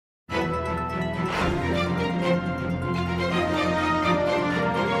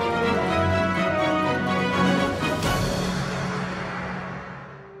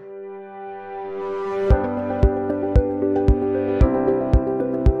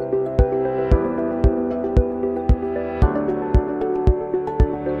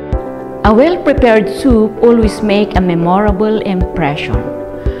A well-prepared soup always makes a memorable impression.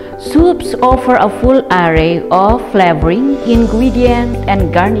 Soups offer a full array of flavoring, ingredients,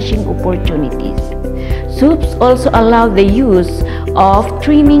 and garnishing opportunities. Soups also allow the use of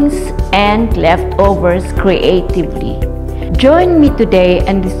trimmings and leftovers creatively. Join me today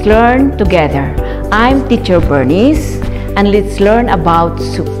and let's learn together. I'm Teacher Bernice, and let's learn about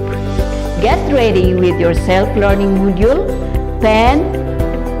soup. Get ready with your self-learning module, pen,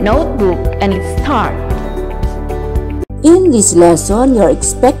 notebook, and let's start. In this lesson, you are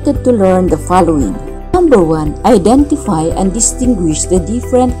expected to learn the following. Number 1. Identify and distinguish the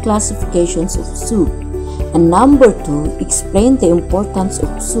different classifications of soup. And number 2. Explain the importance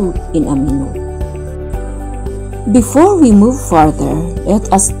of soup in a menu. Before we move further,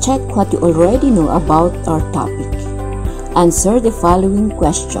 let us check what you already know about our topic. Answer the following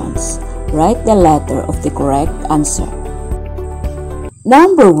questions. Write the letter of the correct answer.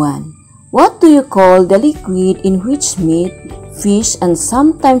 Number 1. What do you call the liquid in which meat, fish, and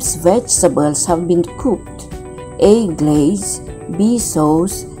sometimes vegetables have been cooked? A. Glaze, B.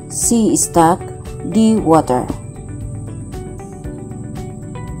 Sauce, C. Stock, D. Water.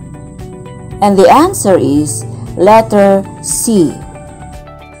 And the answer is letter C.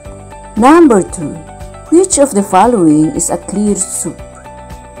 Number 2. Which of the following is a clear soup?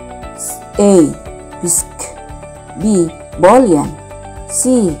 A. Bisque, B. Bouillon,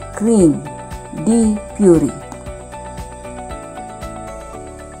 C. Cream, D. Puree.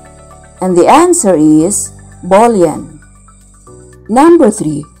 And the answer is bouillon. Number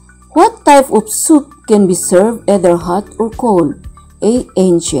 3. What type of soup can be served either hot or cold? A.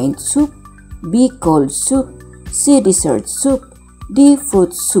 Ancient soup, B. Cold soup, C. Dessert soup, D.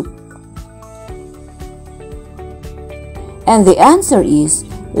 Fruit soup. And the answer is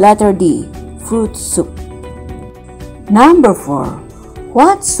letter D. Fruit soup. Number 4.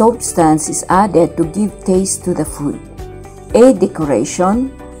 What substance is added to give taste to the food? A.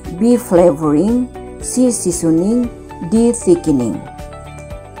 Decoration, B. Flavoring, C. Seasoning, D. Thickening.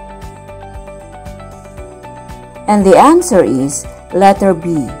 And the answer is letter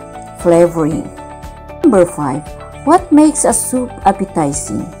B. Flavoring. Number 5. What makes a soup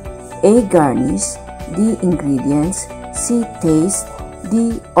appetizing? A. Garnish, D. Ingredients, C. Taste,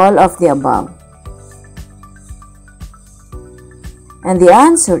 D. All of the above. And the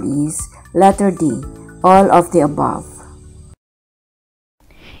answer is letter D. All of the above.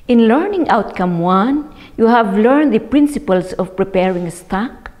 In Learning Outcome 1, you have learned the principles of preparing a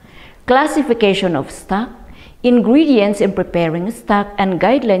stock, classification of stock, ingredients in preparing a stock, and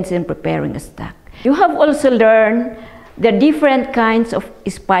guidelines in preparing a stock. You have also learned the different kinds of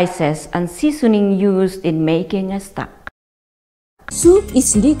spices and seasoning used in making a stock. Soup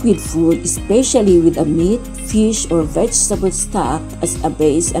is liquid food, especially with a meat, fish, or vegetable stock as a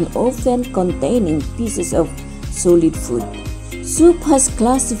base and often containing pieces of solid food. Soup has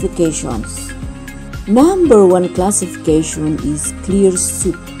classifications. Number 1 classification is clear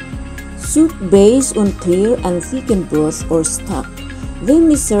soup. Soup based on clear and thickened broth or stock. They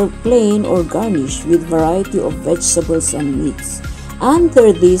may serve plain or garnished with variety of vegetables and meats.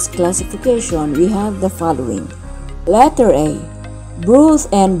 Under this classification, we have the following. Letter A.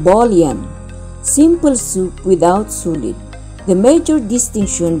 Broth and bouillon. Simple soup without solid. The major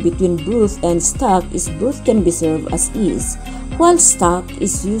distinction between broth and stock is broth can be served as is, while stock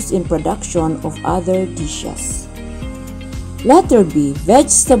is used in production of other dishes. Letter B.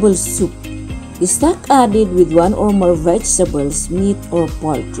 Vegetable soup. Stock added with one or more vegetables, meat, or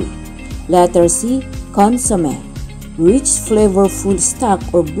poultry. Letter C. Consommé. Rich, flavorful stock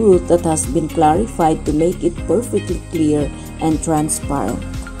or broth that has been clarified to make it perfectly clear and transparent.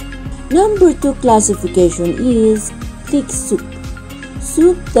 Number 2 classification is thick soup.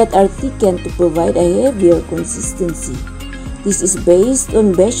 Soup that are thickened to provide a heavier consistency. This is based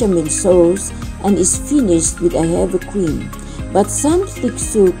on bechamel sauce and is finished with a heavy cream. But some thick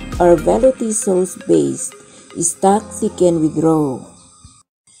soup are velvety sauce based, stock thickened with raw.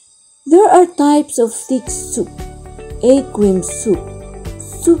 There are types of thick soup. A. Cream soup.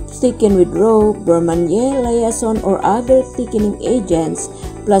 Soup thickened with raw, Bernice, liaison, or other thickening agents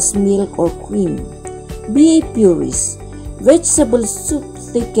plus milk or cream. B. Purees. Vegetable soup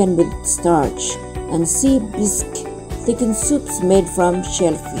thickened with starch. And C. Bisque. Thickened soups made from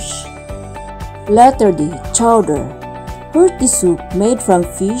shellfish. Letter D. Chowder. Hearty soup made from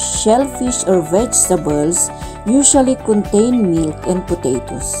fish, shellfish, or vegetables usually contain milk and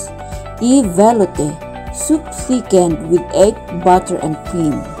potatoes. E. Velouté. Soup thickened with egg, butter, and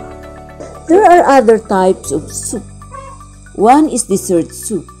cream. There are other types of soup. One is dessert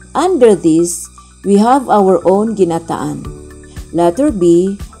soup. Under this, we have our own ginataan. Letter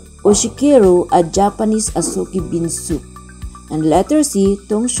B. Oshikiru, a Japanese azuki bean soup. And letter C,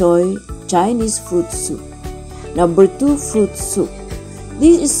 tongshoy, Chinese fruit soup. Number 2, fruit soup.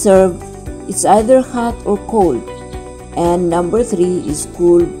 This is served, it's either hot or cold. And number 3 is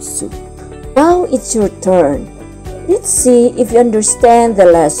cooled soup. Now it's your turn. Let's see if you understand the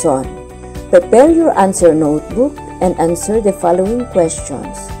lesson. Prepare your answer notebook and answer the following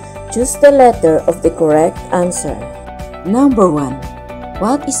questions. Choose the letter of the correct answer. Number 1.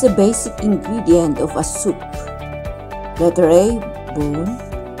 What is the basic ingredient of a soup? Letter A, bone.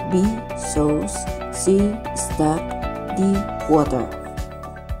 B, sauce. C, stock. D, water.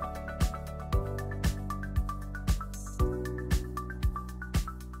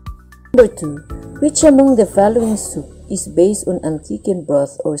 Number 2. Which among the following soup is based on unthickened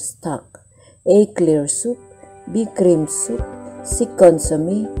broth or stock? A, clear soup. B, cream soup. C,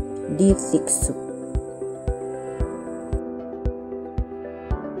 consomme. D, thick soup.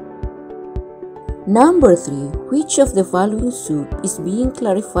 Number 3. Which of the following soup is being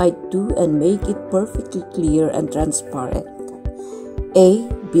clarified to and make it perfectly clear and transparent? A,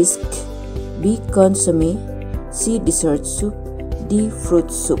 bisque. B, consomme. C, dessert soup. D,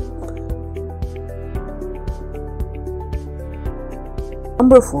 fruit soup.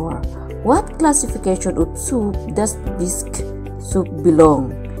 Number 4. What classification of soup does bisque soup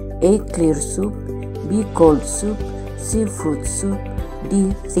belong? A, clear soup. B, cold soup. C, fruit soup.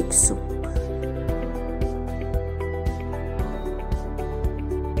 D, thick soup.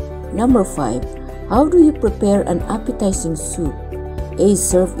 Number 5. How do you prepare an appetizing soup? A,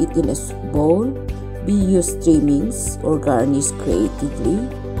 serve it in a soup bowl. B, use trimmings or garnish creatively.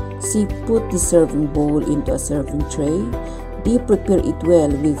 C, put the serving bowl into a serving tray. D, prepare it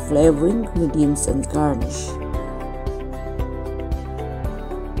well with flavoring ingredients and garnish.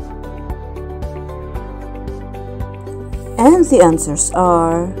 And the answers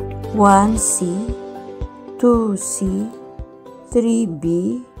are 1C, 2C,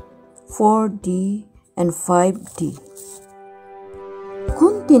 3B, 4D, and 5D.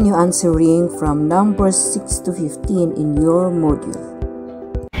 Continue answering from numbers 6 to 15 in your module.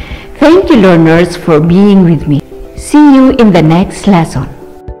 Thank you, learners, for being with me. See you in the next lesson.